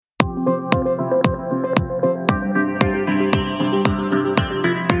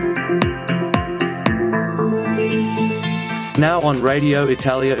now on Radio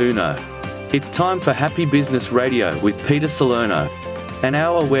Italia Uno. It's time for Happy Business Radio with Peter Salerno, an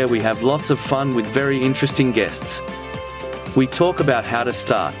hour where we have lots of fun with very interesting guests. We talk about how to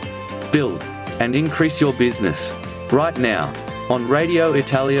start, build, and increase your business, right now, on Radio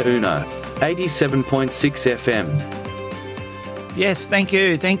Italia Uno, 87.6 FM. Yes, thank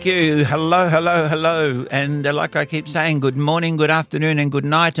you. Hello. And like I keep saying, good morning, good afternoon, and good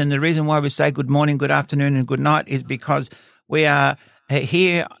night. And the reason why we say good morning, good afternoon, and good night is because we are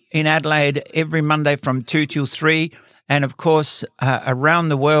here in Adelaide every Monday from 2 till 3. And of course, around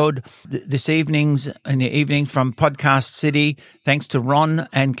the world this evenings in the evening from Podcast City. Thanks to Ron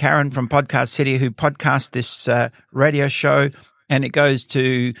and Karen from Podcast City who podcast this radio show. And it goes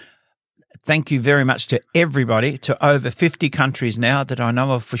to thank you very much to everybody, to over 50 countries now that I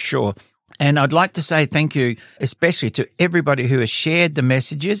know of for sure. And I'd like to say thank you especially to everybody who has shared the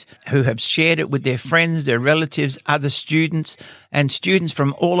messages, who have shared it with their friends, their relatives, other students, and students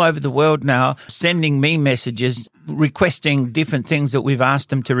from all over the world now sending me messages requesting different things that we've asked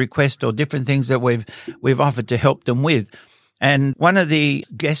them to request or different things that we've offered to help them with. And one of the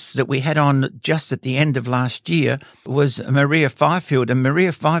guests that we had on just at the end of last year was Maria Fifield. And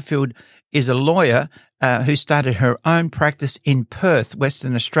Maria Fifield is a lawyer who started her own practice in Perth,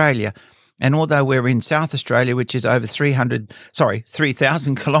 Western Australia. And although we're in South Australia, which is over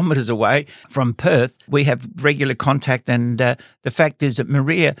 3,000 kilometres away from Perth, we have regular contact. And the fact is that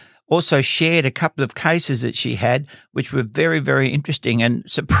Maria also shared a couple of cases that she had, which were very, very interesting and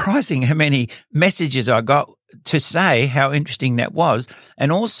surprising how many messages I got to say how interesting that was.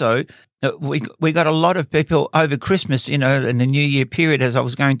 And also, we got a lot of people over Christmas, in the New Year period, as I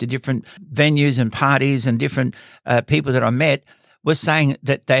was going to different venues and parties and different people that I met, was saying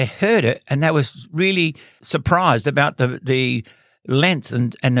that they heard it and they was really surprised about the length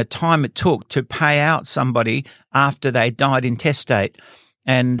and the time it took to pay out somebody after they died intestate,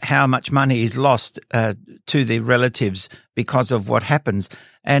 and how much money is lost to the relatives because of what happens.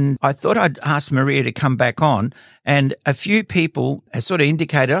 And I thought I'd ask Maria to come back on, and a few people have sort of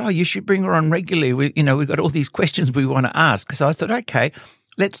indicated, oh, you should bring her on regularly. We've got all these questions we want to ask. So I thought, okay,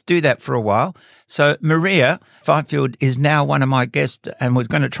 let's do that for a while. So Maria Fifield is now one of my guests, and we're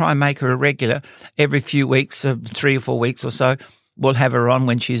going to try and make her a regular every few weeks, 3 or 4 weeks or so. We'll have her on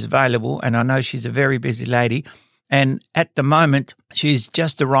when she's available, and I know she's a very busy lady. And at the moment, she's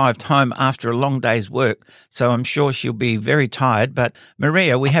just arrived home after a long day's work, so I'm sure she'll be very tired. But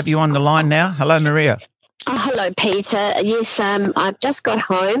Maria, we have you on the line now. Hello, Maria. Oh, hello, Peter. Yes, I've just got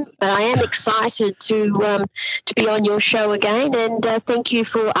home, but I am excited to be on your show again, and thank you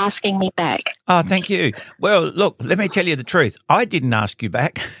for asking me back. Oh, thank you. Well, look, let me tell you the truth. I didn't ask you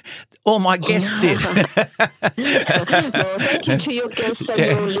back. All my guests did. Well, thank you to your guests and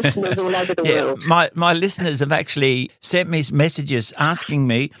your listeners all over the world. My listeners have actually sent me messages asking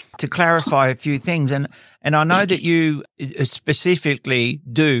me to clarify a few things, and I know that you specifically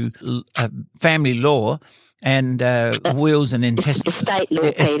do family law and wills and estate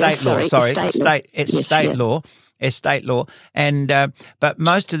law. Estate law, and but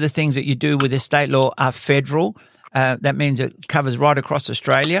most of the things that you do with estate law are federal. That means it covers right across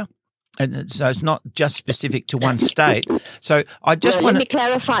Australia. And so it's not just specific to one state. So I just want to... Let me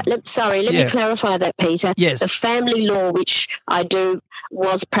clarify. Let me clarify that, Peter. Yes. The family law, which I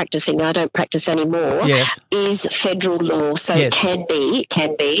was practicing, I don't practice anymore, is federal law. So it can be,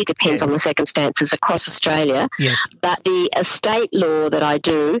 it depends on the circumstances across Australia. Yes. But the estate law that I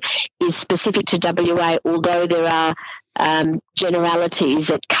do is specific to WA, although there are generalities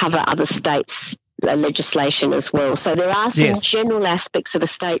that cover other states' legislation as well. So there are some general aspects of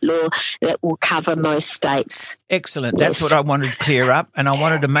estate law that will cover most states. Excellent. That's what I wanted to clear up, and I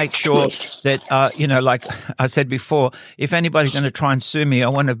wanted to make sure that, like I said before, if anybody's going to try and sue me, I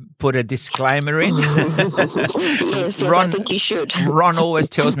want to put a disclaimer in. yes, I think you should. Ron always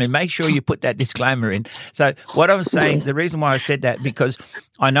tells me, make sure you put that disclaimer in. So what I was saying, the reason why I said that, because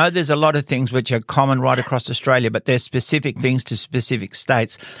I know there's a lot of things which are common right across Australia, but there's specific things to specific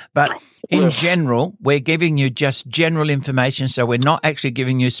states. But in general, we're giving you just general information, so we're not actually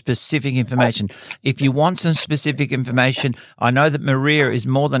giving you specific information. If you want some specific information, I know that Maria is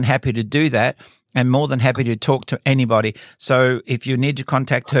more than happy to do that and more than happy to talk to anybody. So if you need to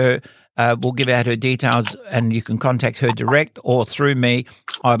contact her, we'll give out her details and you can contact her direct or through me.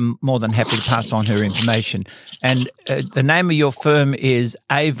 I'm more than happy to pass on her information. And the name of your firm is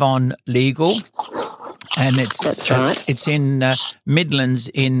Avon Legal. And it's in Midlands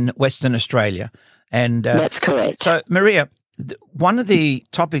in Western Australia. And that's correct. So, Maria, one of the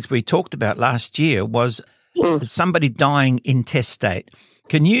topics we talked about last year was somebody dying intestate.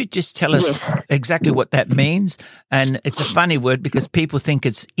 Can you just tell us exactly what that means? And it's a funny word because people think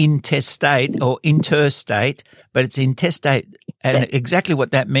it's intestate or interstate, but it's intestate, and exactly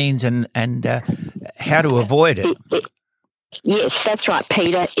what that means and how to avoid it. Yes, that's right,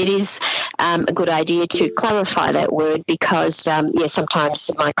 Peter. It is a good idea to clarify that word because, sometimes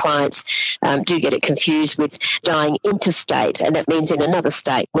my clients do get it confused with dying interstate, and that means in another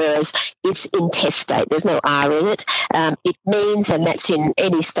state, whereas it's intestate. There's no R in it. It means, and that's in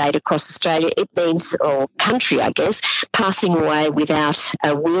any state across Australia, it means, or country, I guess, passing away without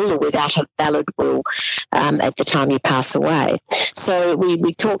a will or without a valid will at the time you pass away. So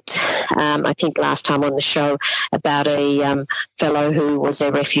we talked, I think, last time on the show about a fellow who was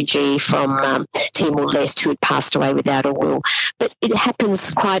a refugee from Timor-Leste who had passed away without a will. But it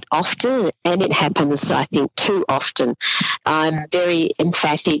happens quite often, and it happens, I think, too often. I'm very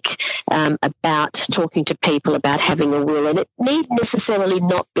emphatic about talking to people about having a will, and it need necessarily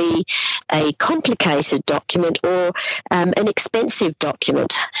not be a complicated document or an expensive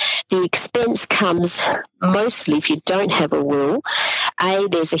document. The expense comes mostly if you don't have a will.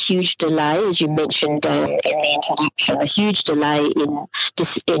 There's a huge delay, as you mentioned in the introduction, a huge delay in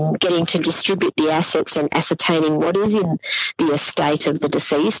getting to distribute the assets and ascertaining what is in the estate of the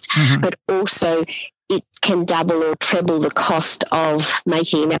deceased, but also it can double or treble the cost of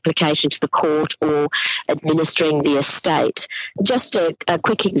making an application to the court or administering the estate. Just a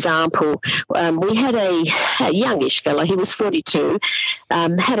quick example, we had a youngish fellow, he was 42,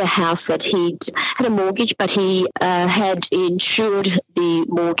 had a house that he'd had a mortgage, but he had insured the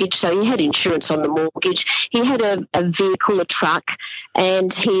mortgage, so he had insurance on the mortgage. He had a vehicle, a truck,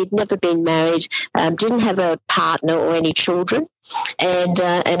 and he'd never been married, didn't have a partner or any children. And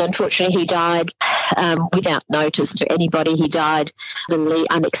unfortunately, he died without notice to anybody. He died suddenly,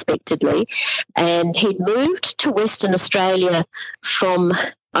 unexpectedly, and he'd moved to Western Australia from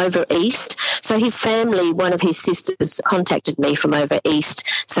over east. So his family, one of his sisters, contacted me from over east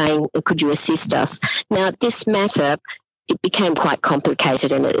saying, "Could you assist us?" Now, this matter, it became quite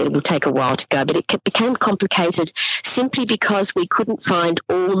complicated, and it will take a while to go, but it became complicated simply because we couldn't find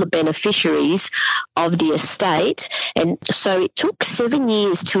all the beneficiaries of the estate, and so it took 7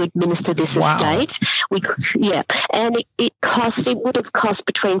 years to administer this estate. And it would have cost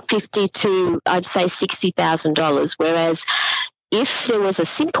between $50,000 to, I'd say, $60,000, whereas if there was a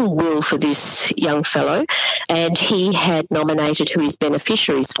simple will for this young fellow and he had nominated who his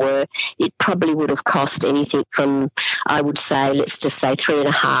beneficiaries were, it probably would have cost anything from, I would say, let's just say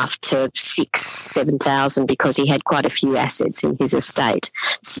 $3,500 to $7,000 because he had quite a few assets in his estate.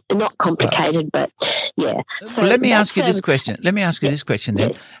 It's not complicated, but yeah. So let me ask you this question. Let me ask you this question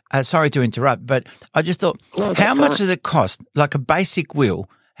then. Yes. Sorry to interrupt, but I just thought, how much does it cost, like a basic will?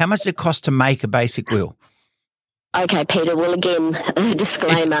 How much does it cost to make a basic will? Okay, Peter. Well, again, a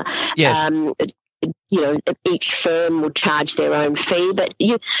disclaimer. Yes. Each firm would charge their own fee. But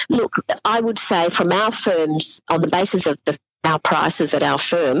look, I would say from our firms, on the basis of our prices at our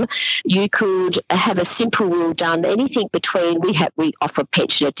firm, you could have a simple will done. Anything between, we offer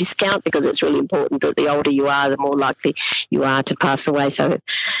pensioner discount because it's really important that the older you are, the more likely you are to pass away. So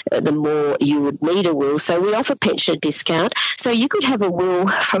the more you would need a will. So we offer pensioner discount. So you could have a will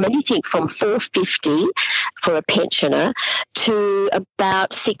from anything from $450 for a pensioner to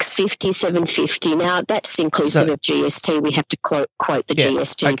about $650, $750. Now that's inclusive of GST. We have to quote the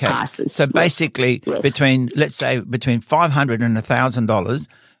GST prices. So basically, between $500 and $1,000,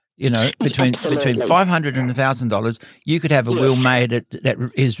 between $500 and $1,000, you could have a will made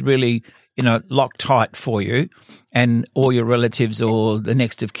that is really, locked tight for you and all your relatives or the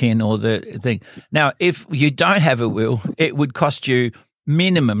next of kin or the thing. Now, if you don't have a will, it would cost you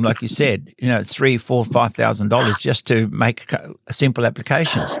minimum, like you said, $3,000, $4,000, $5,000 just to make simple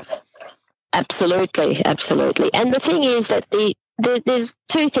applications. Absolutely. And the thing is that there's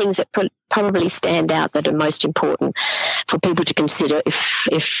two things that probably stand out that are most important for people to consider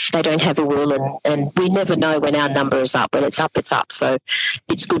if they don't have a will, and we never know when our number is up. When it's up, it's up. So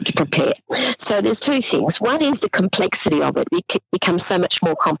it's good to prepare. So there's two things. One is the complexity of it. It becomes so much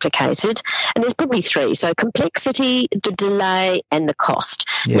more complicated, and there's probably three. So complexity, the delay, and the cost.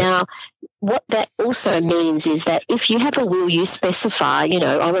 Yeah. Now, what that also means is that if you have a will, you specify,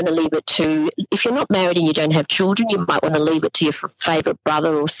 I want to leave it to, if you're not married and you don't have children, you might want to leave it to your favourite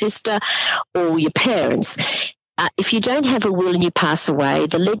brother or sister or your parents. If you don't have a will and you pass away,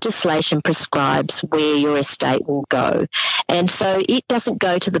 the legislation prescribes where your estate will go. And so it doesn't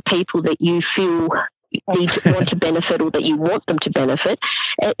go to the people that you feel want to benefit, or that you want them to benefit.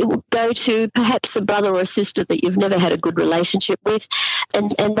 It will go to perhaps a brother or a sister that you've never had a good relationship with,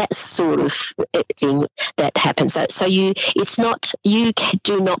 and that sort of thing that happens. So you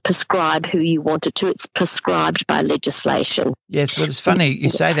do not prescribe who you want it to. It's prescribed by legislation. Yes, well, it's funny you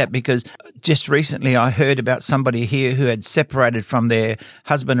say that, because just recently I heard about somebody here who had separated from their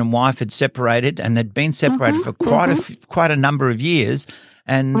husband and wife, had separated and had been separated for quite a number of years,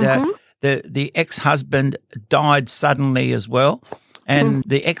 and the ex-husband died suddenly as well, and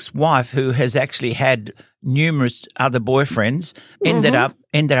the ex-wife, who has actually had numerous other boyfriends, ended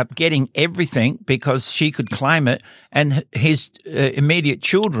up getting everything because she could claim it, and his immediate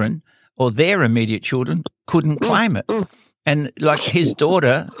children, or their immediate children, couldn't claim it. And like his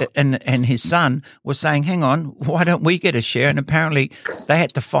daughter and his son were saying, hang on, why don't we get a share? And apparently they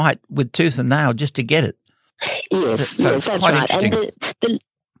had to fight with tooth and nail just to get it. Yes, that's right. And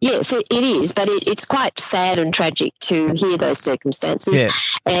yes, it is, but it's quite sad and tragic to hear those circumstances. Yeah.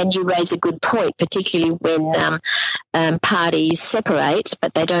 And you raise a good point, particularly when parties separate,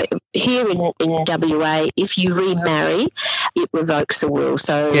 but they don't. Here in WA, if you remarry, it revokes the will.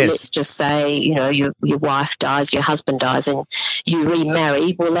 So let's just say, your wife dies, your husband dies, and you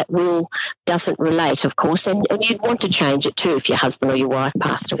remarry. Well, that will doesn't relate, of course, and you'd want to change it too if your husband or your wife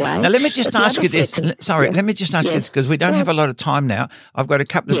passed away. Now, let me just ask you this. Let me just ask you this, because we don't have a lot of time now. I've got a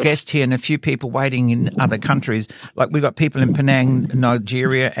couple of guests here and a few people waiting in other countries. Like we've got people in Penang,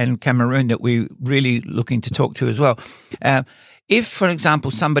 Nigeria and Cameroon that we're really looking to talk to as well. If, for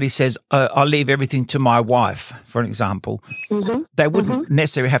example, somebody says, I'll leave everything to my wife, for example, they wouldn't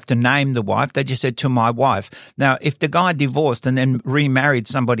necessarily have to name the wife. They just said to my wife. Now, if the guy divorced and then remarried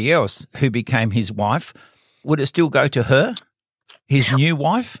somebody else who became his wife, would it still go to her, his new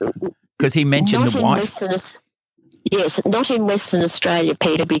wife? Because he mentioned the wife. Yes, not in Western Australia,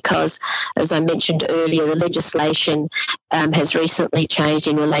 Peter, because, as I mentioned earlier, the legislation has recently changed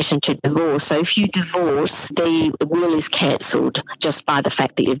in relation to divorce. So if you divorce, the will is cancelled just by the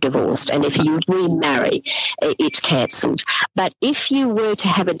fact that you've divorced. And if you remarry, it's cancelled. But if you were to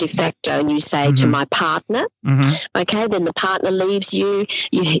have a de facto and you say to my partner, okay, then the partner leaves you,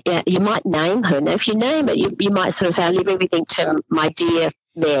 you might name her. Now, if you name it, you might sort of say, I leave everything to my dear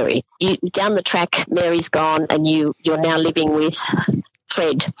Mary. Down the track, Mary's gone, and you're now living with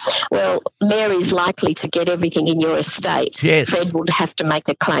Fred. Well, Mary's likely to get everything in your estate. Yes. Fred would have to make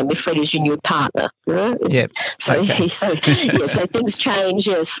a claim if Fred is your new partner. Right? Yep. So things change,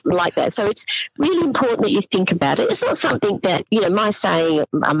 like that. So it's really important that you think about it. It's not something that, my saying,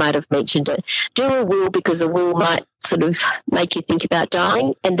 I might have mentioned it, do a will because a will might sort of make you think about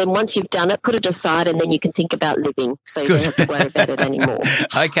dying, and then once you've done it, put it aside, and then you can think about living, so you don't have to worry about it anymore.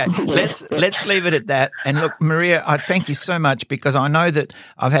 Okay, let's leave it at that. And look, Maria, I thank you so much, because I know that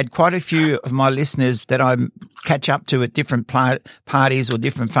I've had quite a few of my listeners that I catch up to at different parties or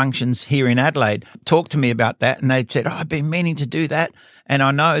different functions here in Adelaide talk to me about that, and they said, I've been meaning to do that. And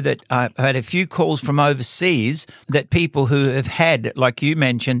I know that I've had a few calls from overseas that people who have had, like you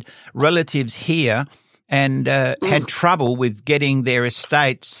mentioned, relatives here and had trouble with getting their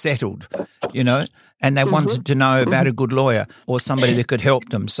estate settled, and they wanted to know about a good lawyer or somebody that could help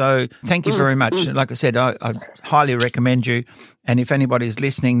them. So thank you very much. Like I said, I highly recommend you. And if anybody's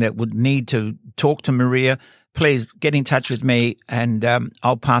listening that would need to talk to Maria, please get in touch with me, and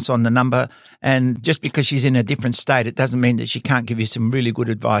I'll pass on the number. And just because she's in a different state, it doesn't mean that she can't give you some really good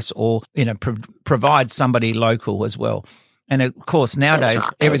advice or, provide somebody local as well. And, of course, nowadays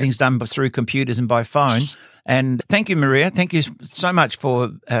everything's done through computers and by phone. And thank you, Maria. Thank you so much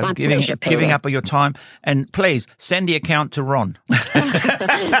for giving up of your time. And please send the account to Ron.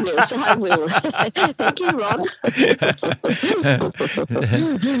 Yes, I will. Thank you, Ron.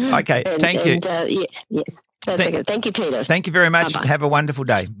 Okay, thank you. Yes, that's okay. Thank you, Peter. Thank you very much. Bye-bye. Have a wonderful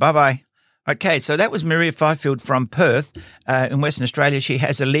day. Bye-bye. Okay, so that was Maria Fifield from Perth in Western Australia. She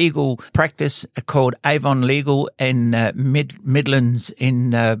has a legal practice called Avon Legal in Midlands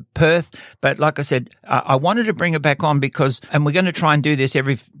in Perth. But like I said, I wanted to bring her back on and we're going to try and do this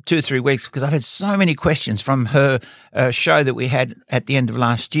every 2 or 3 weeks, because I've had so many questions from her show that we had at the end of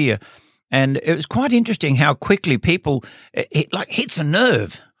last year. And it was quite interesting how quickly people, it hits a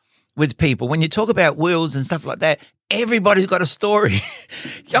nerve with people. When you talk about wills and stuff like that, everybody's got a story.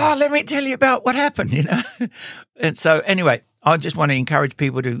 Let me tell you about what happened, And so anyway, I just want to encourage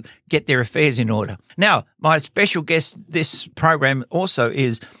people to get their affairs in order. Now, my special guest this program also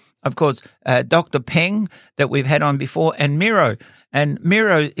is, of course, Dr. Peng that we've had on before, and Miro. And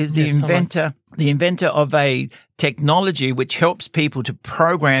Miro is the inventor of a technology which helps people to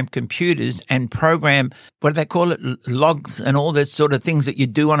program computers and program, what do they call it, logs and all this sort of things that you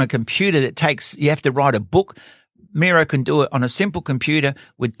do on a computer you have to write a book. Miro can do it on a simple computer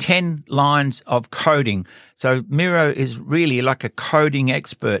with 10 lines of coding. So Miro is really like a coding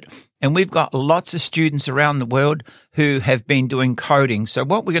expert. And we've got lots of students around the world who have been doing coding. So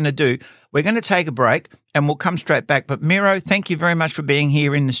what we're going to do, we're going to take a break and we'll come straight back. But Miro, thank you very much for being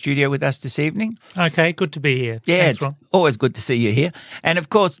here in the studio with us this evening. Okay, good to be here. Yeah, Thanks, Ron. Always good to see you here. And of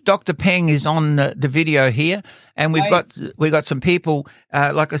course, Dr. Peng is on the video here. And we've got some people,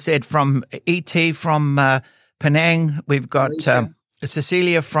 like I said, from ET, from Penang. We've got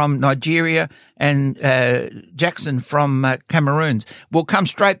Cecilia from Nigeria and Jackson from Cameroon. We'll come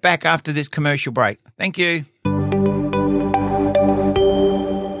straight back after this commercial break. Thank you.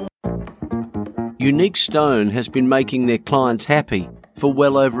 Unique Stone has been making their clients happy for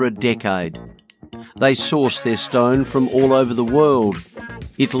well over a decade. They source their stone from all over the world: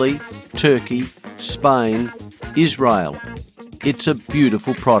 Italy, Turkey, Spain, Israel. It's a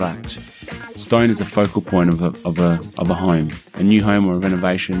beautiful product. Stone is a focal point of a home, a new home or a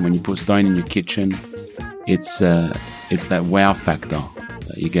renovation. When you put stone in your kitchen, it's that wow factor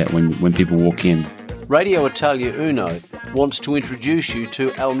that you get when people walk in. Radio Italia Uno wants to introduce you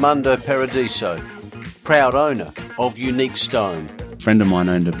to Armando Paradiso, proud owner of Unique Stone. A friend of mine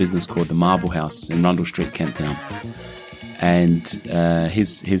owned a business called the Marble House in Rundle Street, Kent Town, and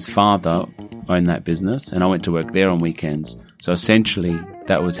his father owned that business, and I went to work there on weekends. So essentially,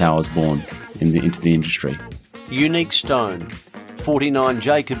 that was how I was born into the industry. Unique Stone, 49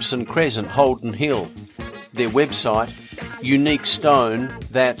 Jacobson Crescent, Holden Hill. Their website, Unique Stone,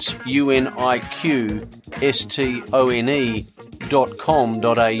 that's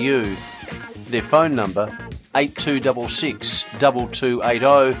uniquestone.com.au. Their phone number, 8266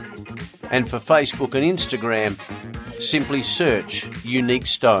 2280. And for Facebook and Instagram, simply search Unique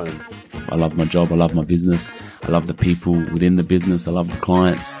Stone. I love my job, I love my business, I love the people within the business, I love the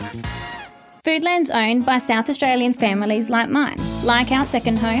clients. Foodland's owned by South Australian families like mine. Like our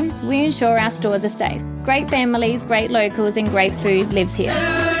second home, we ensure our stores are safe. Great families, great locals and great food lives here.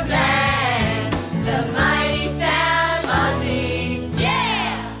 Foodland, the mighty South Aussies,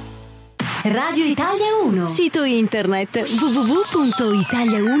 yeah! Radio Italia 1. Sito internet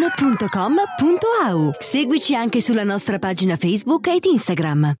www.italia1.com.au. Seguici anche sulla nostra pagina Facebook ed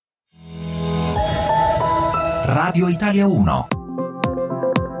Instagram. Radio Italia 1.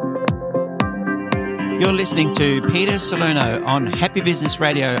 You're listening to Peter Salerno on Happy Business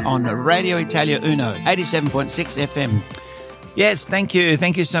Radio on Radio Italia Uno, 87.6 FM. Yes, thank you.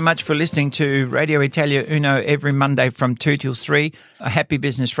 Thank you so much for listening to Radio Italia Uno every Monday from 2 till 3, a Happy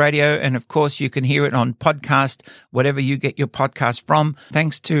Business Radio. And of course, you can hear it on podcast, whatever you get your podcast from.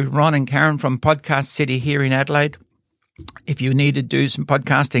 Thanks to Ron and Karen from Podcast City here in Adelaide. If you need to do some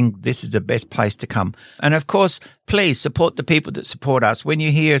podcasting, this is the best place to come. And of course, please support the people that support us. When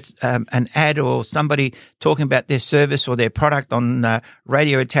you hear an ad or somebody talking about their service or their product on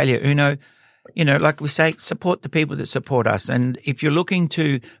Radio Italia Uno, you know, like we say, support the people that support us. And if you're looking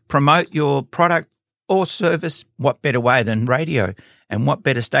to promote your product or service, what better way than radio? And what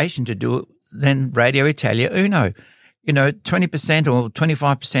better station to do it than Radio Italia Uno? You know, 20% or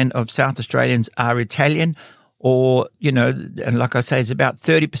 25% of South Australians are Italian. Or, you know, and like I say, it's about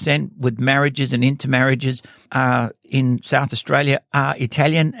 30% with marriages and intermarriages in South Australia are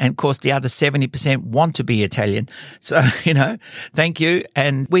Italian. And of course, the other 70% want to be Italian. So, you know, thank you.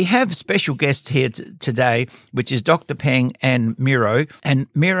 And we have special guests here today, which is Dr. Peng and Miro. And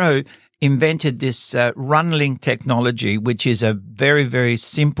Miro invented this Runlink technology, which is a very, very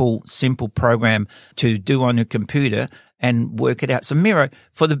simple program to do on your computer and work it out. So, Miro,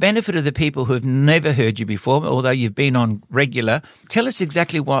 for the benefit of the people who have never heard you before, although you've been on regular, tell us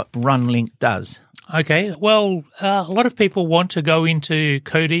exactly what Runlink does. Okay, well, a lot of people want to go into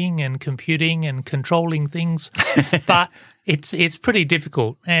coding and computing and controlling things, but it's pretty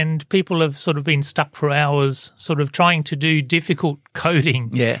difficult, and people have sort of been stuck for hours sort of trying to do difficult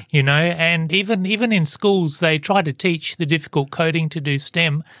coding, you know, and even in schools they try to teach the difficult coding to do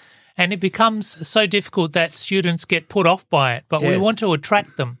STEM, and it becomes so difficult that students get put off by it, but we want to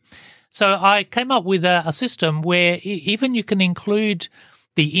attract them. So I came up with a system where even you can include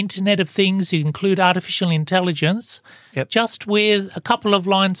the Internet of Things, you include artificial intelligence, just with a couple of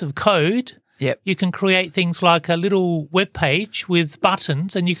lines of code. You can create things like a little web page with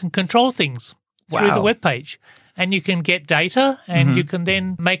buttons, and you can control things through the web page. And you can get data, and you can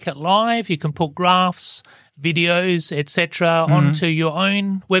then make it live. You can put graphs, videos, etc. onto your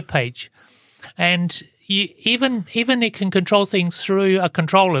own web page. And even it can control things through a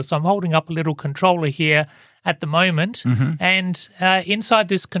controller. So I'm holding up a little controller here at the moment, and inside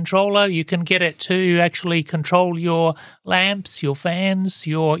this controller you can get it to actually control your lamps, your fans,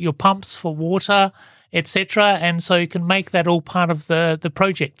 your pumps for water, etc. And so you can make that all part of the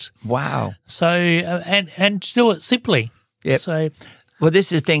project. Wow. So and do it simply. Yep. So. Well,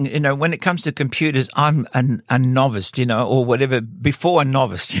 this is the thing, when it comes to computers, I'm a novice, or whatever, before a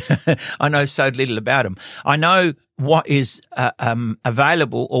novice. I know so little about them. I know what is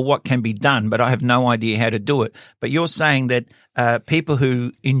available or what can be done, but I have no idea how to do it. But you're saying that people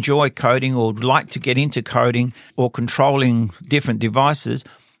who enjoy coding or like to get into coding or controlling different devices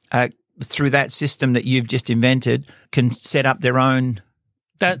through that system that you've just invented can set up their own.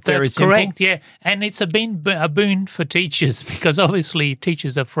 That's correct, yeah. And it's a boon for teachers because obviously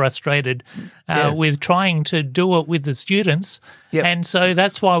teachers are frustrated with trying to do it with the students. Yep. And so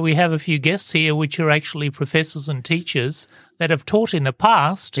that's why we have a few guests here which are actually professors and teachers that have taught in the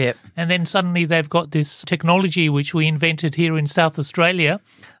past. Yep. And then suddenly they've got this technology which we invented here in South Australia.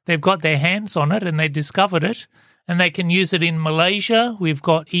 They've got their hands on it and they discovered it and they can use it in Malaysia. We've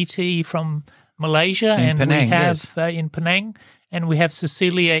got ET from Malaysia in Penang, we have in Penang. And we have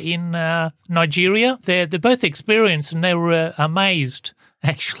Cecilia in Nigeria. They're both experienced and they were amazed,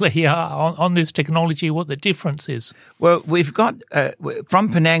 actually, on this technology, what the difference is. Well, we've got,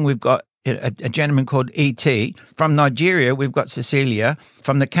 from Penang, we've got a gentleman called E.T. From Nigeria, we've got Cecilia.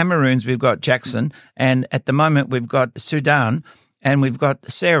 From the Cameroons, we've got Jackson. And at the moment, we've got Sudan. And we've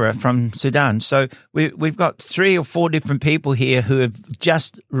got Sarah from Sudan. So we've got 3 or 4 different people here who have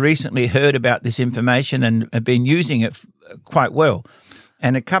just recently heard about this information and have been using it quite well.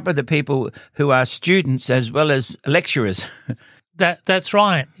 And a couple of the people who are students as well as lecturers. That's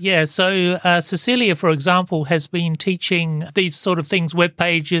right. Yeah. So Cecilia, for example, has been teaching these sort of things, web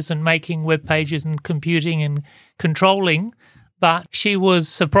pages and making web pages and computing and controlling. But she was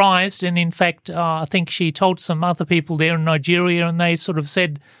surprised, and in fact, I think she told some other people there in Nigeria, and they sort of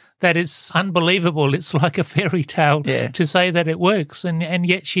said that it's unbelievable. It's like a fairy tale to say that it works, and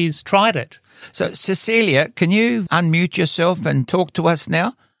yet she's tried it. So, Cecilia, can you unmute yourself and talk to us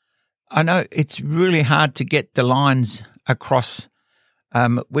now? I know it's really hard to get the lines across.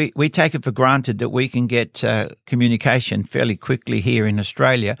 We take it for granted that we can get communication fairly quickly here in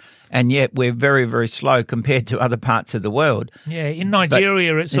Australia, and yet we're very, very slow compared to other parts of the world. Yeah, in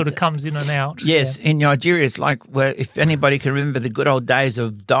Nigeria it sort of comes in and out. Yes, in Nigeria it's like, if anybody can remember the good old days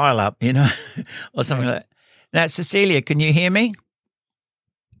of dial-up, or something like that. Now, Cecilia, can you hear me?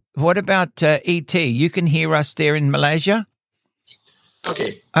 What about E.T.? You can hear us there in Malaysia?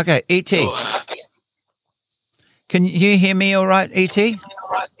 Okay. Okay, E.T. Can you hear me all right, E.T.?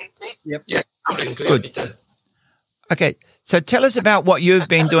 Yep. Yeah, good. Okay, so tell us about what you've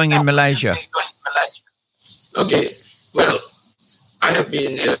been doing in Malaysia. Okay, well, I have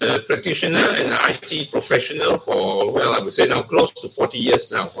been a practitioner and an IT professional for, I would say now close to 40 years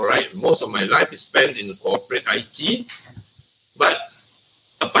now, all right? Most of my life is spent in corporate IT, but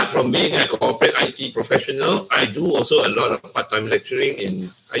apart from being a corporate IT professional, I do also a lot of part-time lecturing in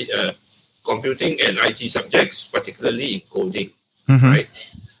computing and IT subjects, particularly in coding, right?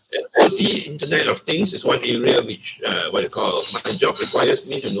 And OT, Internet of Things, is one area which, my job requires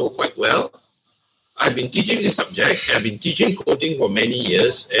me to know quite well. I've been teaching this subject. I've been teaching coding for many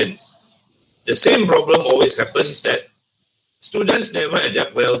years, and the same problem always happens that students never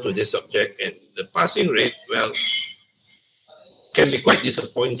adapt well to this subject, and the passing rate, can be quite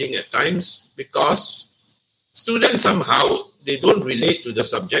disappointing at times because students somehow, they don't relate to the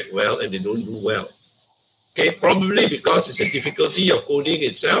subject well and they don't do well. Okay, probably because it's the difficulty of coding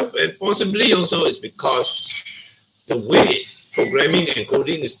itself, and possibly also it's because the way programming and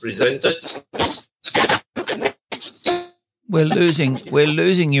coding is presented. We're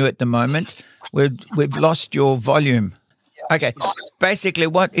losing you at the moment. We've lost your volume. Okay, basically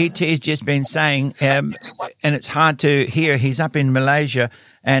what ET has just been saying, and it's hard to hear, he's up in Malaysia,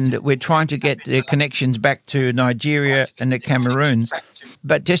 and we're trying to get the connections back to Nigeria and the Cameroons.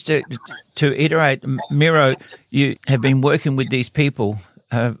 But just to iterate, Miro, you have been working with these people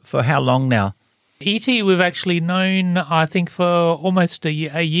for how long now? E.T. we've actually known, I think, for almost a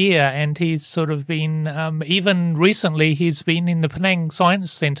year, and he's sort of been, even recently, he's been in the Penang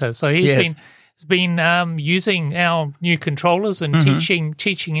Science Centre. So he's been using our new controllers and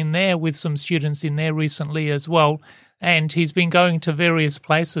teaching in there with some students in there recently as well. And he's been going to various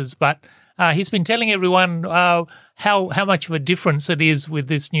places, but he's been telling everyone how much of a difference it is with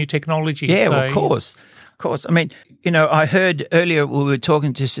this new technology. Yeah, well, of course. Of course. I mean, I heard earlier we were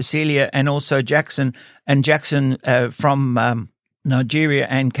talking to Cecilia and also Jackson from Nigeria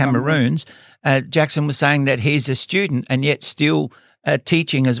and Cameroons, Jackson was saying that he's a student and yet still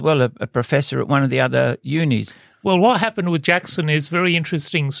teaching as well, a professor at one of the other unis. Well, what happened with Jackson is a very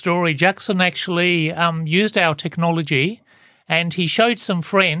interesting story. Jackson actually used our technology, and he showed some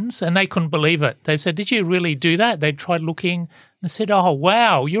friends, and they couldn't believe it. They said, "Did you really do that?" They tried looking and said, "Oh,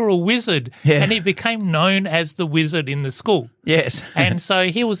 wow, you're a wizard." Yeah. And he became known as the wizard in the school. Yes. And so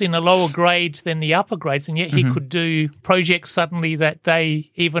he was in a lower grade than the upper grades, and yet he could do projects suddenly that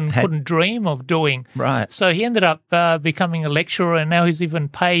they even couldn't dream of doing. Right. So he ended up becoming a lecturer, and now he's even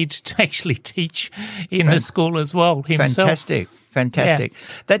paid to actually teach in the school as well himself. Fantastic. Yeah.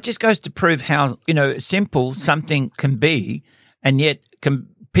 That just goes to prove how, simple something can be, and yet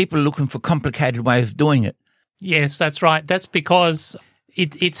people are looking for complicated ways of doing it. Yes, that's right. That's because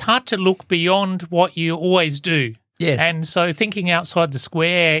it's hard to look beyond what you always do. Yes. And so thinking outside the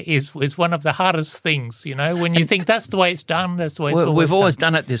square is one of the hardest things, when you think that's the way it's done, that's the way it's we've always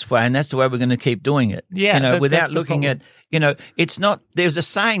done it this way, and that's the way we're going to keep doing it. Yeah. Without looking at, it's not, there's a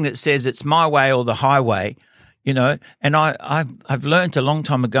saying that says it's my way or the highway, and I've learned a long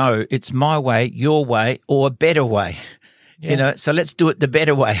time ago, it's my way, your way, or a better way. Yeah. So let's do it the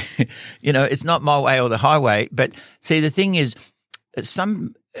better way. It's not my way or the highway. But see, the thing is,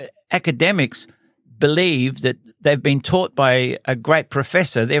 some academics believe that they've been taught by a great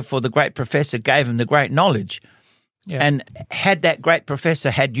professor, therefore the great professor gave them the great knowledge. Yeah. And had that great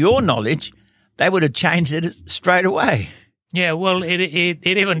professor had your knowledge, they would have changed it straight away. Yeah, well, it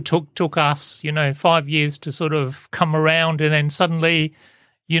even took us, 5 years to sort of come around, and then suddenly,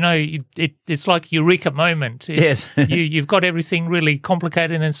 it's like eureka moment. Yes. You've got everything really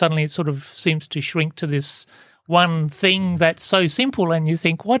complicated, and then suddenly it sort of seems to shrink to this one thing that's so simple, and you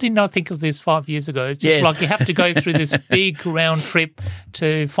think, why didn't I think of this 5 years ago? It's just like you have to go through this big round trip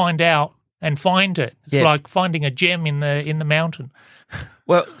to find out and find it. It's like finding a gem in the mountain.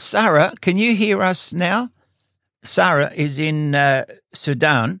 Well, Sarah, can you hear us now? Sarah is in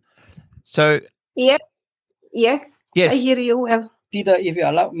Sudan. So Yep. Yes. Yes. I hear you well. Peter, if you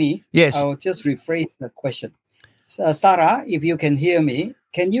allow me, yes, I'll just rephrase the question. So, Sarah, if you can hear me,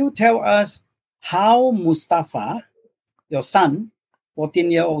 can you tell us how Mustafa, your son,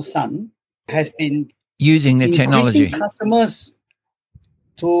 14-year-old son, has been using the technology, customers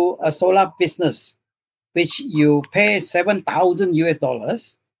to a solar business, which you pay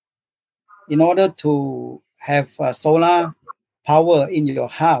 $7,000 in order to have solar power in your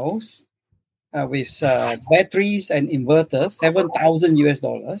house with batteries and inverters,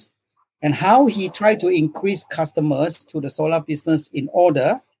 $7,000, and how he tried to increase customers to the solar business in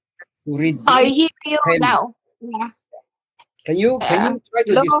order to reduce. I hear you payment. now. Yeah. Can you try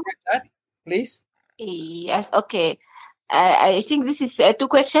to describe that, please? Yes. Okay. I think this is two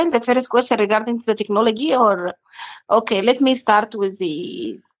questions. The first question regarding the technology, or okay, let me start with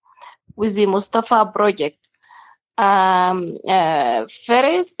the Mustafa project.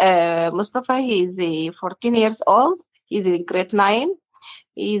 First, Mustafa, he is 14 years old. He's in grade 9.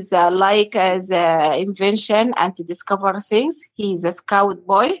 He's like as invention and to discover things. He's a scout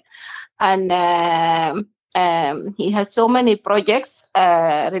boy, and he has so many projects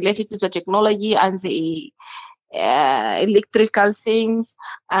related to the technology and the electrical things.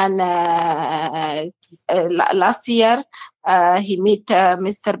 And last year, he met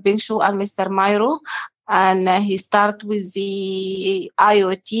Mr. Bingshu and Mr. Myro. And he start with the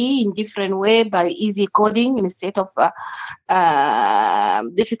IoT in different way by easy coding instead of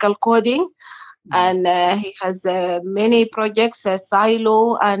difficult coding. And he has many projects,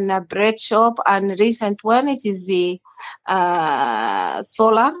 Silo and Bread Shop, and recent one, it is the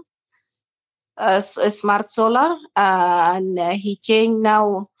solar, smart solar. And he changed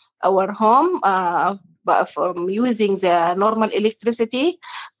now our home but from using the normal electricity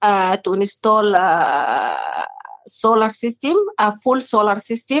to install a solar system, a full solar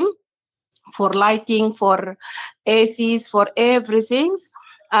system for lighting, for ACs, for everything.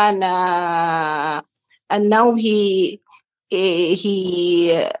 And now he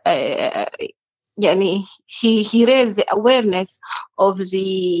raised the awareness of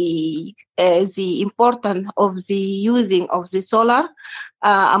the importance of the using of the solar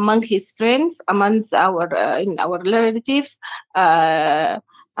among his friends, amongst our relative, and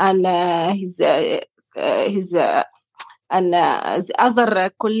his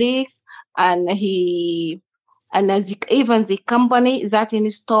other colleagues, and even the company that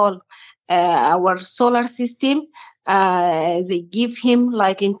install our solar system. They give him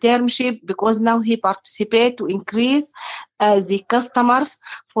like internship because now he participate to increase the customers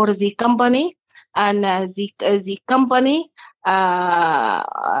for the company, and the company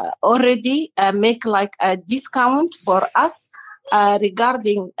already make like a discount for us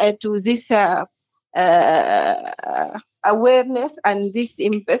regarding to this awareness and this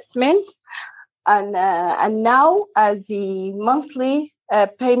investment. And now the monthly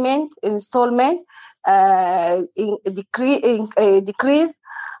payment installment decreased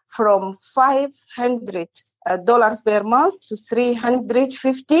from $500 per month to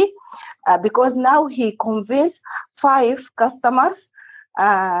 $350 because now he convinced 5 customers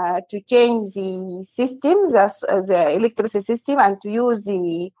to change the system, the electricity system, and to use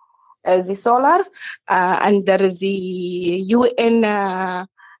the solar under the UN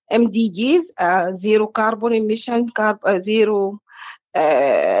MDGs, zero carbon emission, zero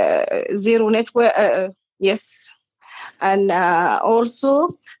network. Yes. And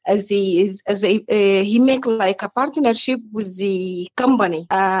also, he make like a partnership with the company,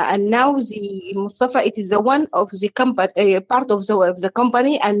 and now the Mustafa, it is the one of the company, part of the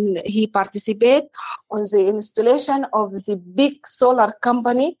company, and he participate on the installation of the big solar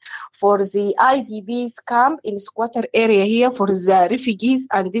company for the IDPs camp in squatter area here for the refugees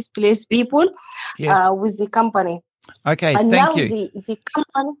and displaced people. Yes. With the company. Okay, and thank now you. The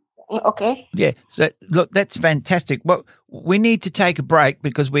company. Okay. Yeah. So, look, that's fantastic. Well, we need to take a break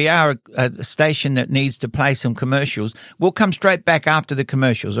because we are a station that needs to play some commercials. We'll come straight back after the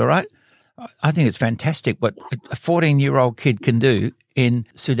commercials, all right? I think it's fantastic what a 14-year-old kid can do in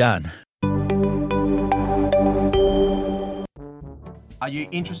Sudan. Are you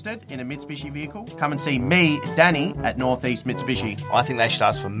interested in a Mitsubishi vehicle? Come and see me, Danny, at Northeast Mitsubishi. I think they should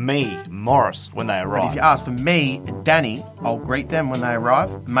ask for me, Morris, when they arrive. But if you ask for me, Danny, I'll greet them when they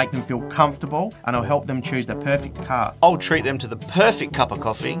arrive, make them feel comfortable, and I'll help them choose the perfect car. I'll treat them to the perfect cup of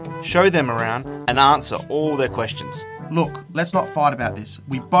coffee, show them around, and answer all their questions. Look, let's not fight about this.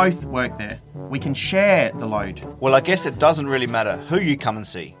 We both work there. We can share the load. Well, I guess it doesn't really matter who you come and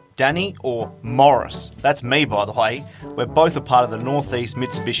see. Danny or Morris. That's me, by the way. We're both a part of the Northeast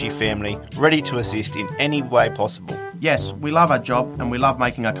Mitsubishi family, ready to assist in any way possible. Yes, we love our job and we love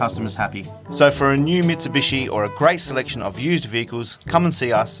making our customers happy. So for a new Mitsubishi or a great selection of used vehicles, come and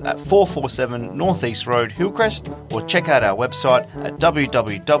see us at 447 Northeast Road, Hillcrest, or check out our website at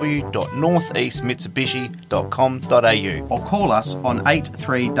www.northeastmitsubishi.com.au. Or call us on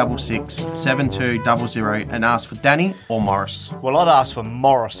 8366 7200 and ask for Danny or Morris. Well, I'd ask for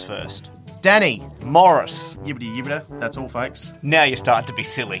Morris first. Danny. Morris. Yibbity yibbita. That's all, folks. Now you're starting to be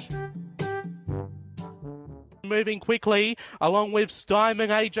silly. Moving quickly along with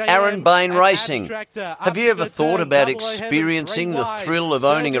Steinman, AJ. Aaron Bain Racing. Have you ever thought about experiencing the thrill of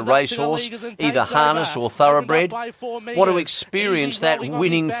owning a racehorse, either harness or thoroughbred? Want to experience that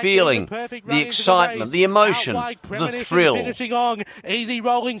winning feeling, the excitement, the emotion, the thrill? Finishing on, easy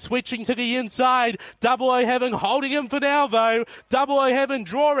rolling, switching to the inside. Double O Heaven holding him for now, though. Double O Heaven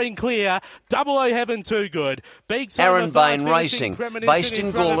drawing clear. Double O Heaven too good. Aaron Bain Racing, based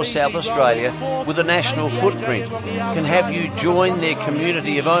in Gawler, South Australia, with a national footprint, can have you join their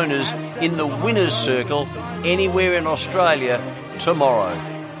community of owners in the winner's circle anywhere in Australia tomorrow.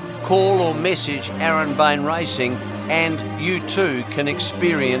 Call or message Aaron Bain Racing and you too can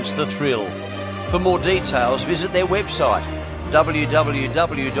experience the thrill. For more details, visit their website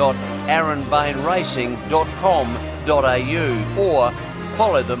www.aaronbainracing.com.au or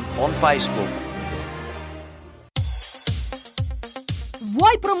follow them on Facebook.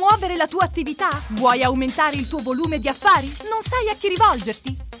 Vuoi promuovere la tua attività? Vuoi aumentare il tuo volume di affari? Non sai a chi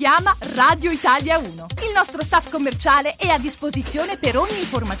rivolgerti? Chiama Radio Italia 1. Il nostro staff commerciale è a disposizione per ogni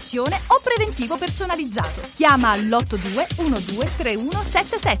informazione o preventivo personalizzato. Chiama all'82 12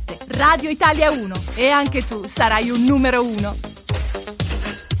 3177. Radio Italia 1 e anche tu sarai un numero 1.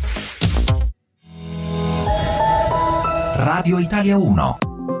 Radio Italia 1.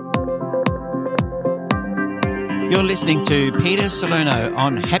 You're listening to Peter Salerno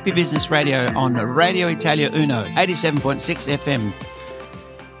on Happy Business Radio on Radio Italia Uno, 87.6 FM.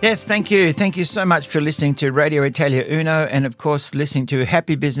 Yes, thank you. Thank you so much for listening to Radio Italia Uno and, of course, listening to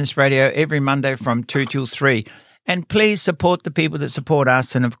Happy Business Radio every Monday from 2 till 3. And please support the people that support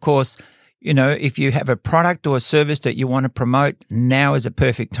us. And, of course, you know, if you have a product or a service that you want to promote, now is a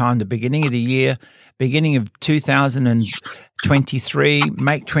perfect time. The beginning of the year, beginning of 2023,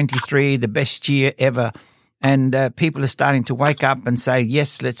 make 23 the best year ever. And people are starting to wake up and say,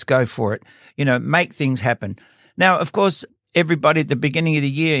 yes, let's go for it. You know, make things happen. Now, of course, everybody at the beginning of the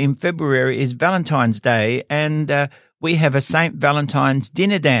year in February is Valentine's Day, and we have a St. Valentine's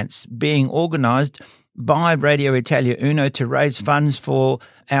dinner dance being organised by Radio Italia Uno to raise funds for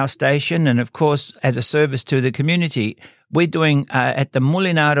our station and, of course, as a service to the community. We're doing at the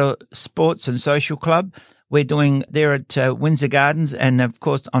Molinaro Sports and Social Club. We're doing there at Windsor Gardens, and of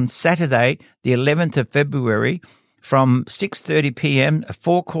course on Saturday, the 11th of February, from 6:30 p.m. A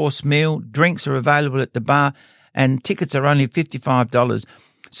 4-course meal, drinks are available at the bar, and tickets are only $55.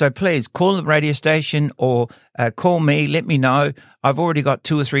 So please call the radio station or call me. Let me know. I've already got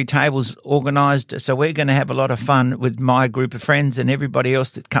 2 or 3 tables organised, so we're going to have a lot of fun with my group of friends and everybody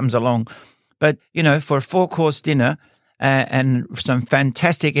else that comes along. But, you know, for a 4-course dinner and some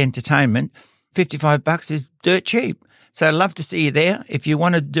fantastic entertainment, $55 is dirt cheap. So I'd love to see you there. If you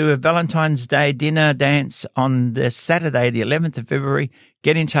want to do a Valentine's Day dinner dance on the Saturday, the 11th of February,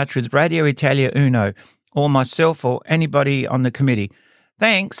 get in touch with Radio Italia Uno or myself or anybody on the committee.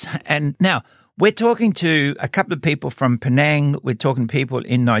 Thanks. And now we're talking to a couple of people from Penang. We're talking to people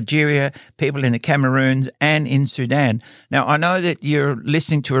in Nigeria, people in the Cameroons and in Sudan. Now, I know that you're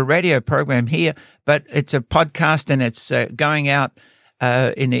listening to a radio program here, but it's a podcast and it's going out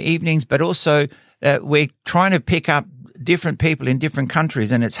in the evenings, but also we're trying to pick up different people in different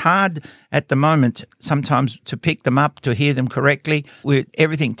countries, and it's hard at the moment sometimes to pick them up, to hear them correctly.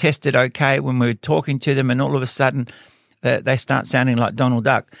 Everything tested okay when we're talking to them, and all of a sudden they start sounding like Donald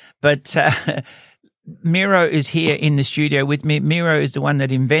Duck. But Miro is here in the studio with me. Miro is the one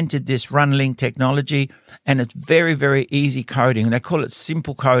that invented this RunLink technology, and it's very, very easy coding. They call it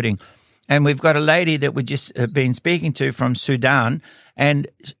simple coding. And we've got a lady that we just been speaking to from Sudan, and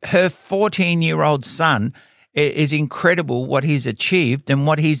her 14-year-old son is incredible what he's achieved and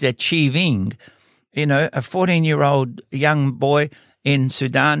what he's achieving. You know, a 14-year-old young boy in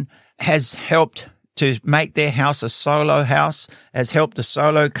Sudan has helped to make their house a solo house, has helped a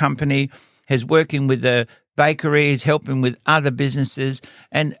solo company, is working with the bakeries, helping with other businesses.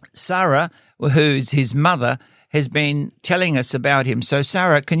 And Sarah, who's his mother, has been telling us about him. So,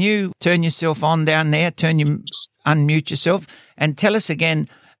 Sarah, can you turn yourself on down there, unmute yourself, and tell us again,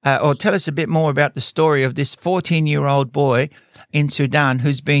 or tell us a bit more about the story of this 14-year-old boy in Sudan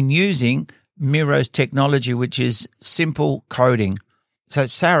who's been using Miro's technology, which is simple coding. So,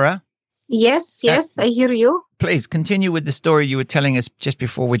 Sarah? Yes, I hear you. Please continue with the story you were telling us just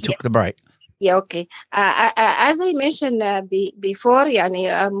before we took the break. Yeah, okay. As I mentioned before,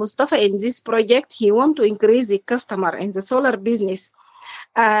 Mustafa in this project, he want to increase the customer in the solar business.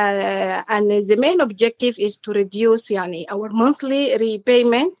 And the main objective is to reduce our monthly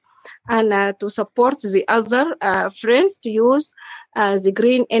repayment and to support the other friends to use the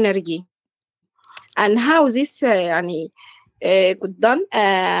green energy. And how this could done?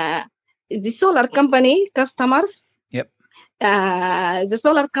 The solar company customers. The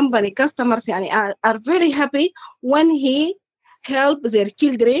solar company customers are very happy when he help their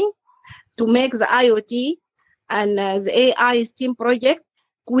children to make the IoT and the AI STEAM project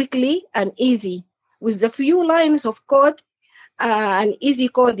quickly and easy with a few lines of code and easy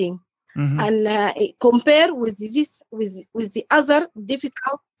coding. Mm-hmm. And compare with the other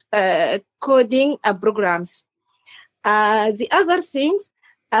difficult coding programs. The other things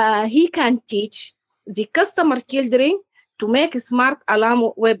he can teach the customer children to make a smart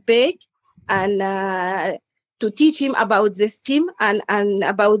alarm web page and to teach him about the STEAM and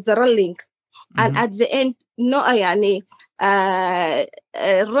about the RunLink. Mm-hmm. And at the end, RunLink,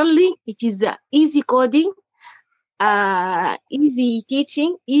 it is easy coding, easy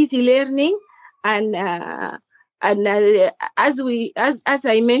teaching, easy learning, and as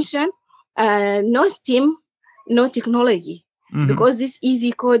I mentioned, no STEAM, no technology, mm-hmm. because this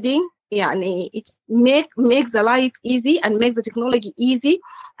easy coding, it makes the life easy and makes the technology easy,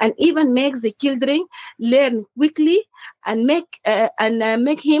 and even makes the children learn quickly and make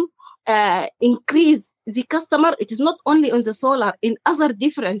him increase the customer. It is not only on the solar, in other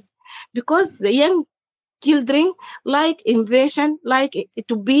difference, because the young children like innovation, like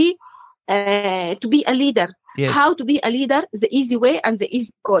to be a leader. Yes. How to be a leader, the easy way and the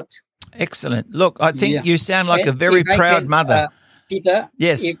easy code. Excellent. Look, I think you sound like a very proud mother. Peter?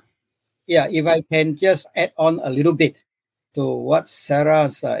 Yes. If I can just add on a little bit to what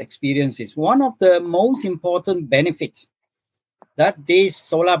Sarah's experience is. One of the most important benefits that these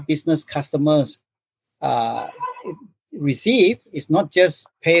solar business customers receive is not just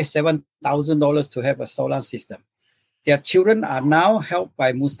pay $7,000 to have a solar system. Their children are now helped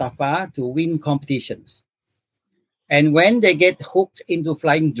by Mustafa to win competitions. And when they get hooked into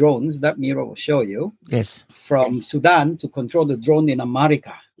flying drones, that Miro will show you, yes, from Sudan to control the drone in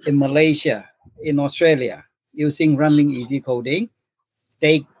America, in Malaysia, in Australia, using RunLink easy coding,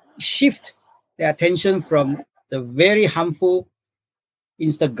 they shift their attention from the very harmful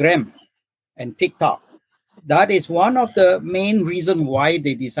Instagram and TikTok. That is one of the main reasons why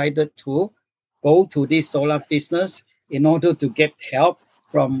they decided to go to this solar business in order to get help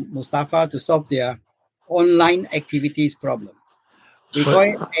from Mustafa to solve their online activities problem. We call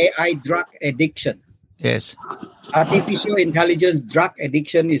it AI drug addiction. Yes. Artificial intelligence drug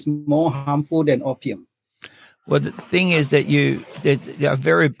addiction is more harmful than opium. Well, the thing is that you're a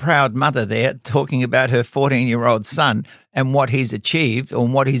very proud mother there talking about her 14-year-old son and what he's achieved or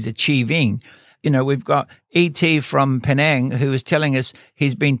what he's achieving. You know, we've got E.T. from Penang who is telling us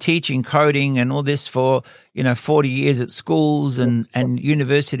he's been teaching coding and all this for, 40 years at schools and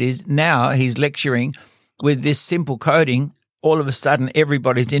universities. Now he's lecturing with this simple coding. All of a sudden,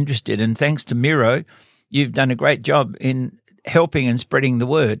 everybody's interested. And thanks to Miro, you've done a great job in helping and spreading the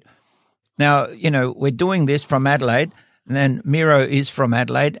word. Now, we're doing this from Adelaide, and then Miro is from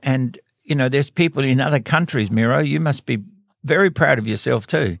Adelaide, and, there's people in other countries, Miro. You must be very proud of yourself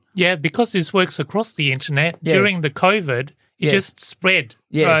too. Yeah, because this works across the internet. Yes. During the COVID, it just spread.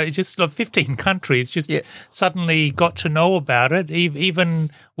 Yes. It just 15 countries just suddenly got to know about it, even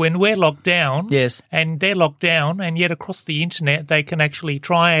when we're locked down. Yes. And they're locked down, and yet across the internet they can actually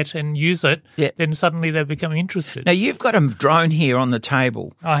try it and use it. Yeah. Then suddenly they become interested. Now, you've got a drone here on the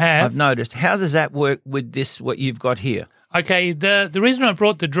table. I have. I've noticed. How does that work with this, what you've got here? Okay, the reason I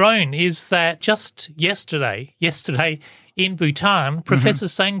brought the drone is that just yesterday in Bhutan, Professor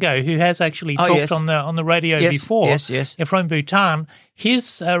Sango, who has actually talked on the radio before, from Bhutan,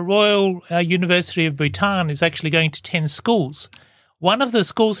 his Royal University of Bhutan is actually going to 10 schools. One of the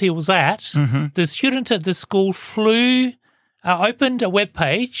schools he was at, the student at the school opened a web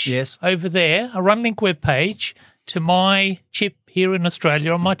page over there, a Runlink web page, to my chip here in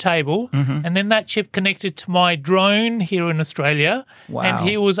Australia on my table, and then that chip connected to my drone here in Australia, and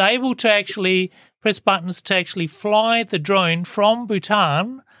he was able to actually press buttons to actually fly the drone from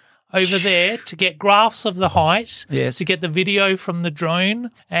Bhutan over there to get graphs of the height, to get the video from the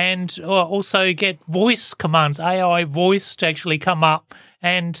drone, and also get voice commands, AI voice, to actually come up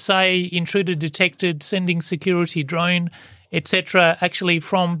and say intruder detected, sending security drone, etc., actually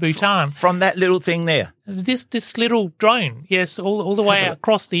from Bhutan. From that little thing there? This little drone, yes, all the way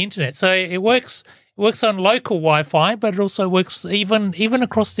across the internet. So it works on local Wi-Fi, but it also works even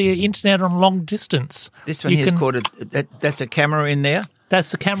across the internet on long distance. This one here is called that's a camera in there?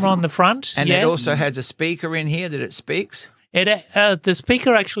 That's the camera on the front. And it also has a speaker in here that it speaks? The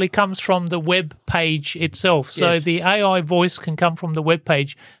speaker actually comes from the web page itself. So the AI voice can come from the web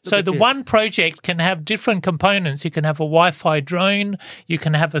page. So the one project can have different components. You can have a Wi-Fi drone, you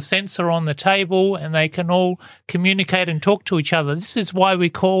can have a sensor on the table, and they can all communicate and talk to each other. This is why we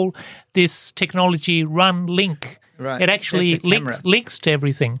call this technology Runlink. Right. It actually links to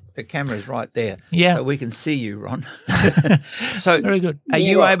everything. The camera's right there. Yeah. But we can see you, Ron. So very good. Are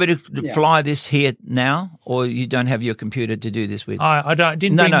you able to fly this here now, or you don't have your computer to do this with? I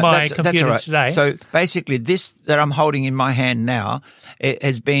didn't bring my computer today. So basically this that I'm holding in my hand now, it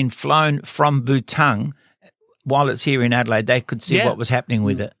has been flown from Bhutan while it's here in Adelaide. They could see what was happening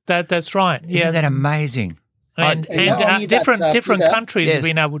with it. That's right. Isn't that amazing? And different countries have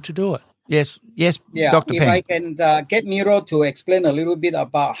been able to do it. Yes, Dr. Peng. If I can get Miro to explain a little bit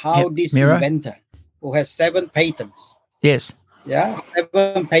about how this inventor, who has 7 patents. Yes.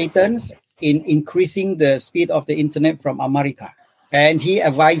 7 patents in increasing the speed of the internet from America. And he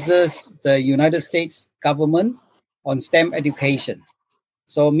advises the United States government on STEM education.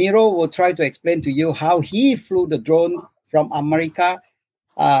 So Miro will try to explain to you how he flew the drone from America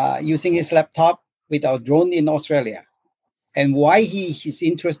using his laptop with our drone in Australia. And why he is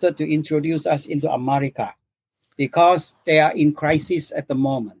interested to introduce us into America, because they are in crisis at the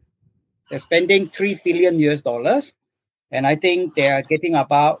moment. They're spending $3 billion US, and I think they are getting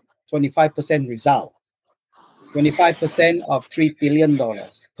about 25% result, 25% of $3 billion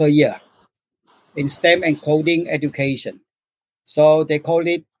per year in STEM and coding education. So they call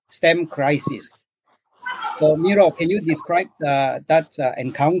it STEM crisis. So Miro, can you describe that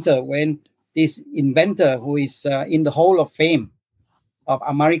encounter when this inventor, who is in the Hall of Fame of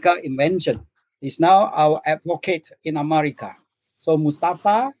America invention, is now our advocate in America. So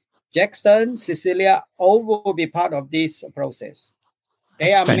Mustafa, Jackson, Cecilia, all will be part of this process.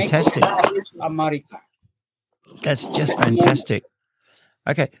 They are fantastic. Making America. That's just fantastic.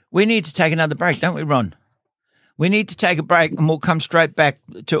 Okay, we need to take another break, don't we, Ron? We need to take a break, and we'll come straight back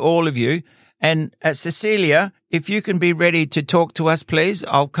to all of you. And Cecilia, if you can be ready to talk to us, please,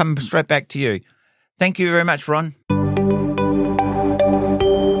 I'll come straight back to you. Thank you very much, Ron.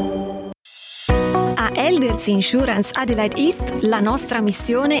 Elders Insurance Adelaide East la nostra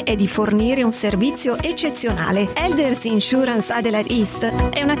missione è di fornire un servizio eccezionale. Elders Insurance Adelaide East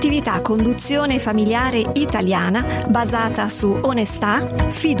è un'attività a conduzione familiare italiana basata su onestà,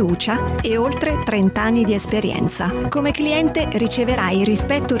 fiducia e oltre 30 anni di esperienza. Come cliente riceverai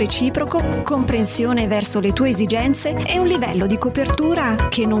rispetto reciproco, comprensione verso le tue esigenze e un livello di copertura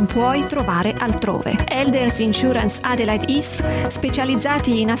che non puoi trovare altrove. Elders Insurance Adelaide East,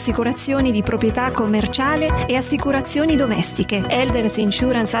 specializzati in assicurazioni di proprietà commerciale e assicurazioni domestiche. Elders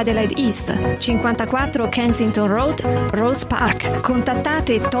Insurance Adelaide East, 54 Kensington Road, Rose Park.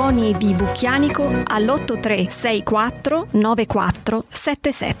 Contattate Tony di Bucchianico all'8364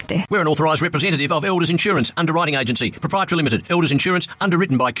 9477. We're an authorised representative of Elders Insurance Underwriting Agency, Proprietary Limited. Elders Insurance,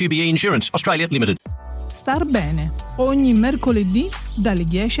 underwritten by QBE Insurance, Australia Limited. Star bene, ogni mercoledì dalle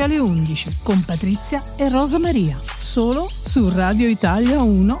 10 alle 11 con Patrizia e Rosa Maria, solo su Radio Italia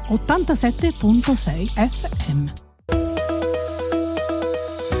 1 87.6 FM.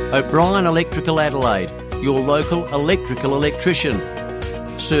 O'Brien Electrical Adelaide, your local electrical electrician.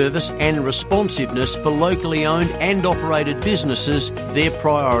 Service and responsiveness for locally owned and operated businesses, their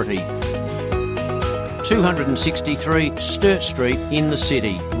priority. 263 Sturt Street in the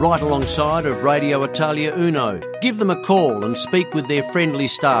city, right alongside of Radio Italia Uno. Give them a call and speak with their friendly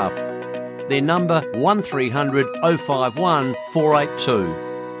staff. Their number 1300 051 482.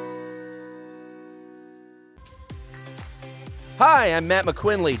 Hi, I'm Matt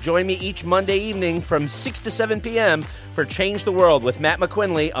McQuinley. Join me each Monday evening from 6 to 7 p.m. for Change the World with Matt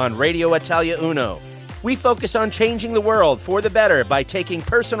McQuinley on Radio Italia Uno. We focus on changing the world for the better by taking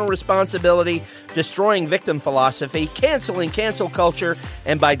personal responsibility, destroying victim philosophy, canceling cancel culture,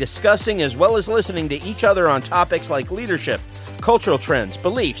 and by discussing as well as listening to each other on topics like leadership, cultural trends,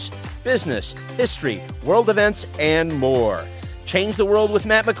 beliefs, business, history, world events, and more. Change the World with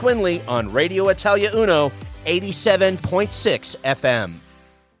Matt McQuinley on Radio Italia Uno, 87.6 FM.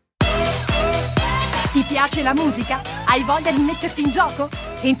 Ti piace la musica? Hai voglia di metterti in gioco?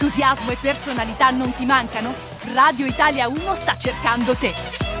 Entusiasmo e personalità non ti mancano? Radio Italia 1 sta cercando te.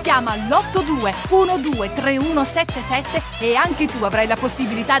 Chiama l'82 123177 e anche tu avrai la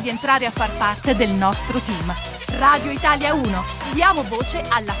possibilità di entrare a far parte del nostro team. Radio Italia 1, diamo voce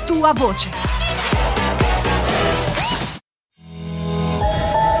alla tua voce.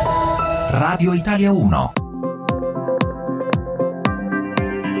 Radio Italia 1.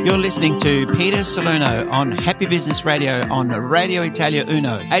 You're listening to Peter Salerno on Happy Business Radio on Radio Italia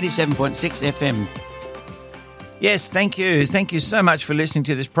Uno, 87.6 FM. Yes, thank you. Thank you so much for listening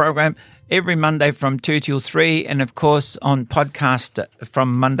to this program every Monday from 2 till 3. And, of course, on podcast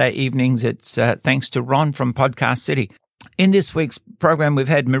from Monday evenings, it's thanks to Ron from Podcast City. In this week's program, we've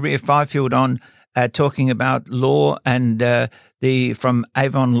had Maria Fifield on talking about law and from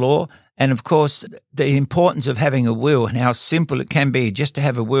Avon Law. And, of course, the importance of having a will and how simple it can be just to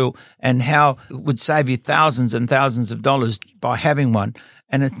have a will and how it would save you thousands and thousands of dollars by having one.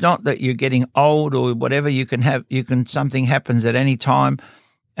 And it's not that you're getting old or whatever. Something happens at any time.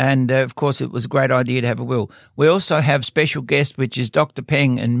 And, of course, it was a great idea to have a will. We also have special guest, which is Dr.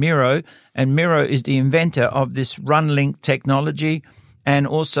 Peng and Miro. And Miro is the inventor of this RunLink technology and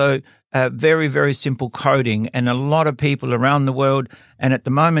also very, very simple coding, and a lot of people around the world. And at the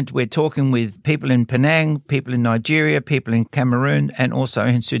moment, we're talking with people in Penang, people in Nigeria, people in Cameroon, and also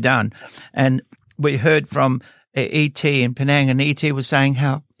in Sudan. And we heard from E.T. in Penang, and E.T. was saying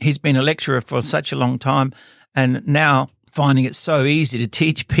how he's been a lecturer for such a long time and now finding it so easy to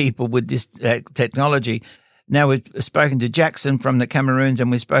teach people with this technology. Now we've spoken to Jackson from the Cameroons, and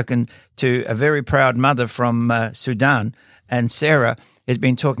we've spoken to a very proud mother from Sudan, and Sarah has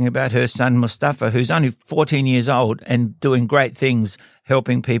been talking about her son Mustafa, who's only 14 years old and doing great things,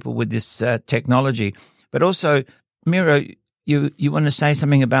 helping people with this technology. But also, Miro, you want to say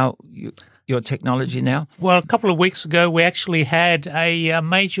something about your technology now? Well, a couple of weeks ago, we actually had a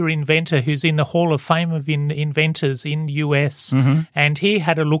major inventor who's in the Hall of Fame of inventors in the US, and he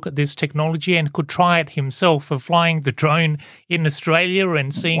had a look at this technology and could try it himself of flying the drone in Australia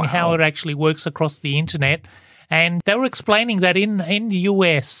and seeing how it actually works across the internet. And they were explaining that in the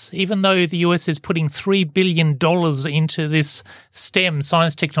US, even though the US is putting $3 billion into this STEM,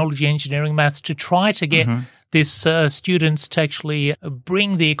 science, technology, engineering, maths, to try to get this students to actually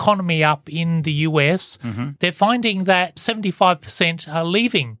bring the economy up in the US, they're finding that 75% are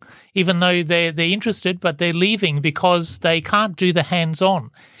leaving, even though they're interested, but they're leaving because they can't do the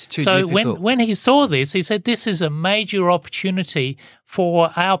hands-on. It's too difficult. when he saw this, he said, this is a major opportunity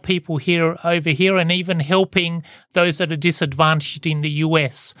for our people over here, and even helping those that are disadvantaged in the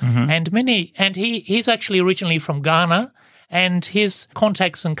US. And he's actually originally from Ghana, And his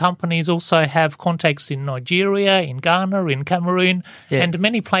contacts and companies also have contacts in Nigeria, in Ghana, in Cameroon, and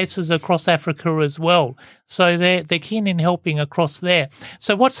many places across Africa as well. So they're keen in helping across there.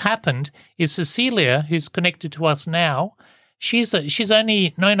 So what's happened is Cecilia, who's connected to us now, she's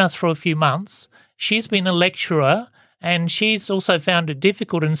only known us for a few months. She's been a lecturer, and she's also found it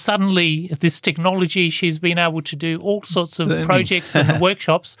difficult. And suddenly, this technology, she's been able to do all sorts of projects and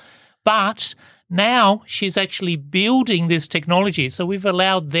workshops. But now she's actually building this technology. So we've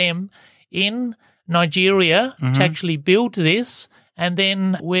allowed them in Nigeria to actually build this, and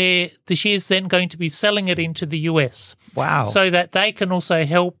then she is then going to be selling it into the US. Wow. So that they can also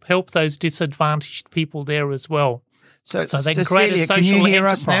help those disadvantaged people there as well. So they can Cecilia, create a social can you hear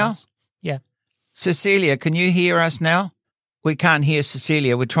enterprise. us now? Yeah. Cecilia, can you hear us now? We can't hear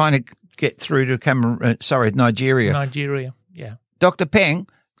Cecilia. We're trying to get through to Nigeria. Nigeria, yeah. Dr. Peng?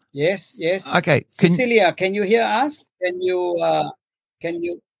 Yes. Okay. Cecilia, can you hear us? Can you?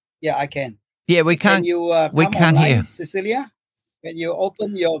 Yeah, I can. Yeah, we can't. Can you we come can't online, hear. Cecilia? Can you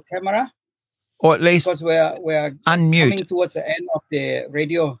open your camera? Or at least because we're unmute. Coming towards the end of the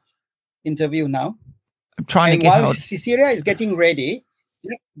radio interview now. I'm trying to get while hold. Cecilia is getting ready,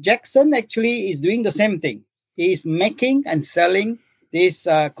 Jackson actually is doing the same thing. He is making and selling this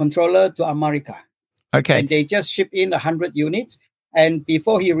controller to America. Okay. And they just shipped in 100 units. And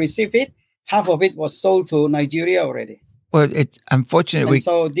before he received it, half of it was sold to Nigeria already. Well, it's unfortunate.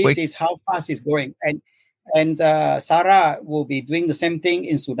 So this is how fast it's going. And Sarah will be doing the same thing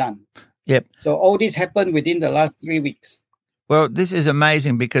in Sudan. Yep. So all this happened within the last 3 weeks. Well, this is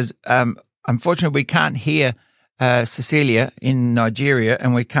amazing because unfortunately we can't hear Cecilia in Nigeria,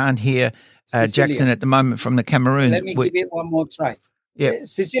 and we can't hear Jackson at the moment from the Cameroon. Let me give it one more try. Yeah.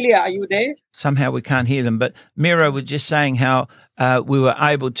 Cecilia, are you there? Somehow we can't hear them. But Miro was just saying how we were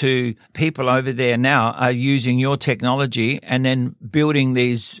able to, people over there now are using your technology and then building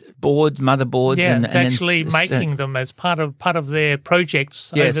these motherboards. Yeah, and actually making them as part of their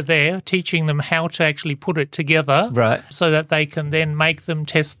projects over there, teaching them how to actually put it together, right? So that they can then make them,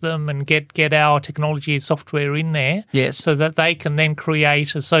 test them, and get our technology software in there, yes, so that they can then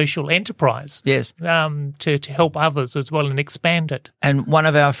create a social enterprise, yes, to help others as well and expand it. And one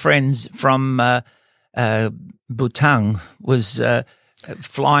of our friends from Bhutan was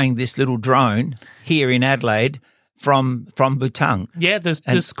flying this little drone here in Adelaide from Bhutan. Yeah,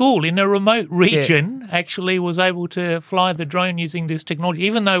 the school in a remote region actually was able to fly the drone using this technology.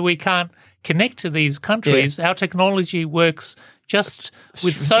 Even though we can't connect to these countries, our technology works just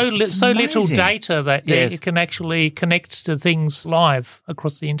with so little data that it can actually connect to things live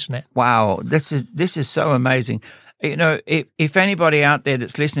across the internet. Wow, this is so amazing. You know, if anybody out there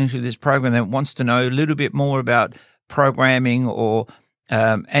that's listening to this program that wants to know a little bit more about programming or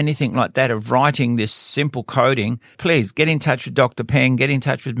anything like that, of writing this simple coding, please get in touch with Dr. Peng, get in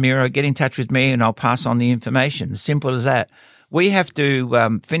touch with Miro, get in touch with me, and I'll pass on the information. Simple as that. We have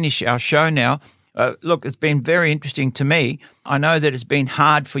to finish our show now. Look, it's been very interesting to me. I know that it's been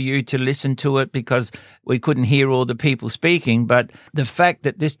hard for you to listen to it because we couldn't hear all the people speaking, but the fact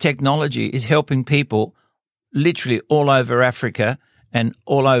that this technology is helping people literally all over Africa and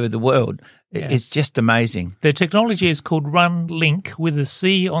all over the world, it's just amazing. The technology is called RunLink with a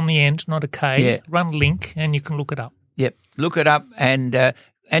C on the end, not a K. Yeah. RunLink, and you can look it up. Yep, look it up. And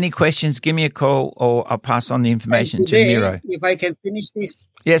any questions, give me a call or I'll pass on the information to Miro. If I can finish this.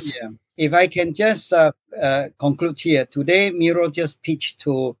 Yes. Yeah. If I can just conclude here. Today, Miro just pitched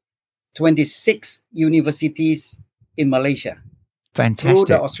to 26 universities in Malaysia. Fantastic. Through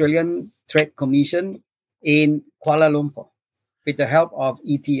the Australian Trade Commission in Kuala Lumpur with the help of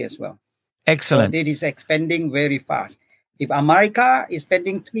ET as well. Excellent. So it is expanding very fast. If America is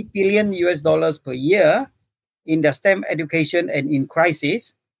spending $3 billion per year in the STEM education and in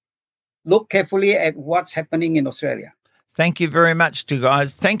crisis, look carefully at what's happening in Australia. Thank you very much to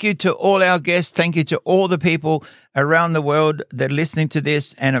guys. Thank you to all our guests. Thank you to all the people around the world that are listening to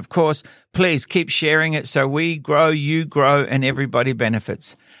this. And of course, please keep sharing it so we grow, you grow, and everybody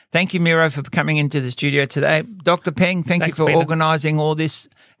benefits. Thank you, Miro, for coming into the studio today. Dr. Peng, thanks you for Peter. organising all this.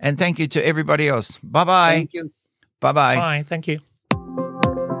 And thank you to everybody else. Bye-bye. Thank you. Bye-bye. Bye. Thank you.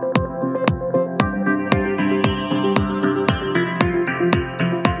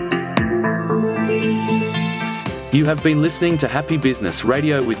 You have been listening to Happy Business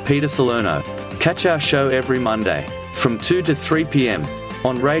Radio with Peter Salerno. Catch our show every Monday from 2 to 3 p.m.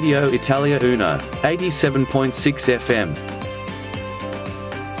 on Radio Italia Uno, 87.6 FM.